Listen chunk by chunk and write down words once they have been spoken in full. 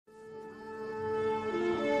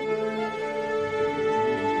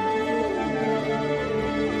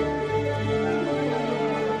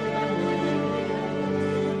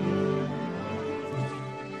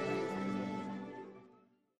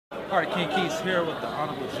Party King Keys here with the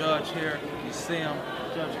honorable judge here. You see him.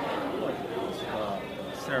 Judge, what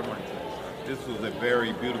ceremony today? This was a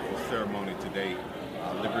very beautiful ceremony today.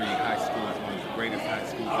 Liberty High School is one of the greatest high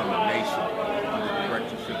schools in the nation under the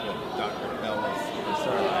directorship of Dr. Ellis. Yes,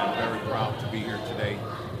 sir. I'm very proud to be here today.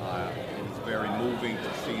 It is very moving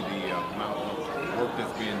to see the amount of work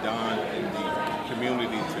that's being done in the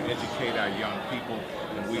community to educate our young people,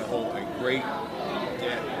 and we owe a great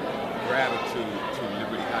debt of gratitude to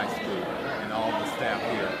Liberty High School and all the staff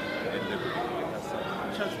here at Liberty.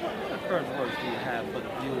 Judge, what encouraging words do you have for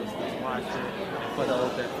the viewers that's watching, for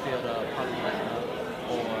those that feel probably messing up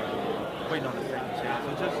or waiting on a second chance,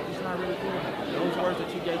 or just not really doing it? Those words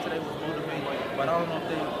that you gave today was motivating, but I don't know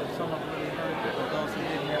if some of them really heard it, or those who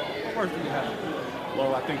didn't hear. What words do you have?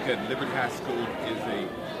 Well, I think that Liberty High School is a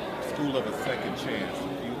school of a second chance.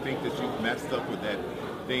 If you think that you've messed up with that,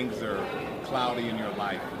 things are cloudy in your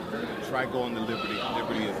life, try going to Liberty.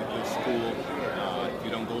 Liberty is a good school. If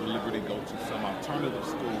you don't go to Liberty, go to some alternative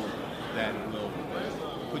school that will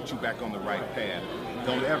put you back on the right path.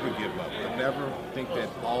 Don't ever give up. Don't ever think that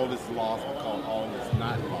all is lost because all is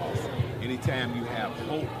not lost. Anytime you have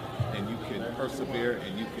hope and you can persevere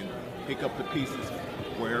and you can pick up the pieces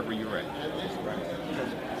wherever you're at. That's right.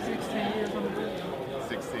 16 years on the bench?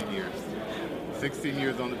 16 years. 16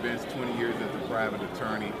 years on the bench, 20 years as a private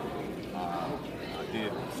attorney. I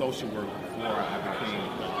did social work before I became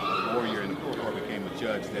a lawyer and before I became a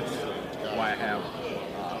judge. That's why I have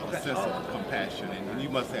a sense of compassion, and you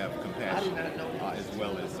must have compassion as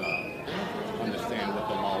well as understand what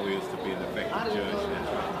the law is to be an effective judge. And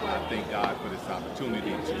I thank God for this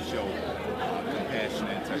opportunity to show compassion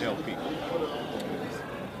and to help people.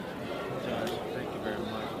 Judge, thank you very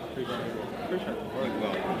much. Appreciate the work. You're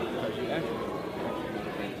welcome. Because you actually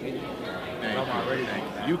Thank you.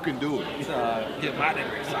 You can do it. Get my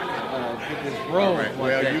degree so I can get this role. All right.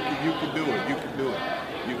 Well, you can do it. You can do it.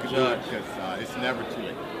 You can do it because it's never too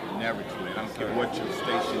late. Never too late. I don't care what your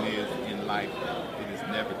station is in life. It is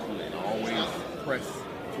never too late. Always press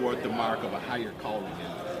toward the mark of a higher calling,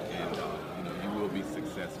 and you will be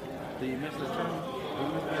successful. Do you miss the term? Do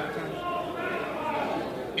you miss that term?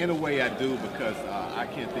 In a way, I do, because I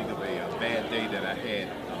can't think of a bad day that I had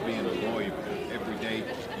being a lawyer, because every day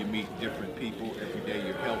you meet different people, every day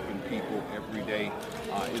you're helping people, every day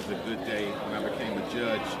is a good day. When I became a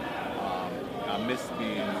judge, I miss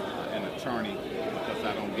being an attorney because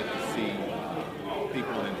I don't get to see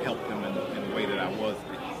people and help them in the way that I was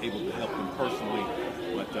able to help them personally.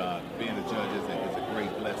 But being a judge is a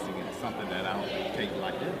great blessing, and something that I don't take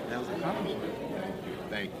lightly. That was an accomplishment.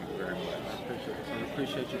 Thank you very much. I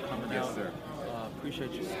appreciate you coming out. Yes, sir.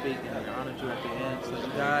 Appreciate you speaking. I honored you at the end. So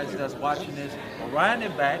you guys that's watching this, rewind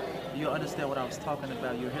it back, you'll understand what I was talking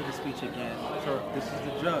about. You'll hear the speech again. So this is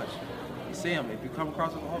the judge. You see him. If you come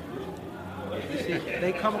across an officer, if you see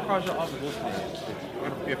they come across your office, what's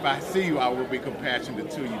the If I see you, I will be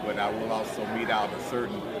compassionate to you, but I will also mete out a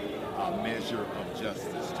certain measure of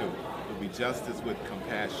justice too. It will be justice with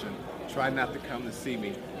compassion. Try not to come to see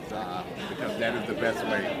me because that is the best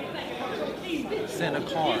way. Send a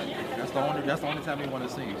card. That's the only time you want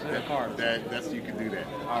to see you. Send a card. That's you can do that.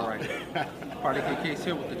 All right. Party King Keys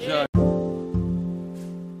here with the judge.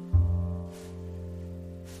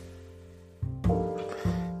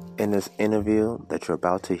 In this interview that you're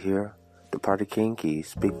about to hear, the Party King Keys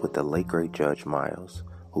speak with the late great Judge Miles,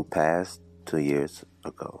 who passed 2 years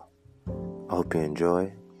ago. I hope you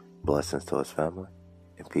enjoy. Blessings to his family,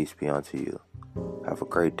 and peace be unto you. Have a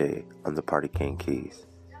great day on the Party King Keys.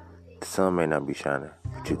 The sun may not be shining,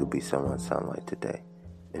 but you could be someone's sunlight today.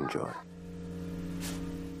 Enjoy.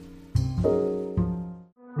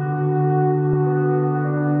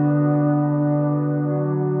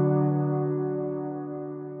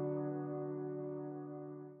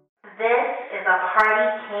 This is a Party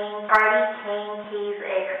King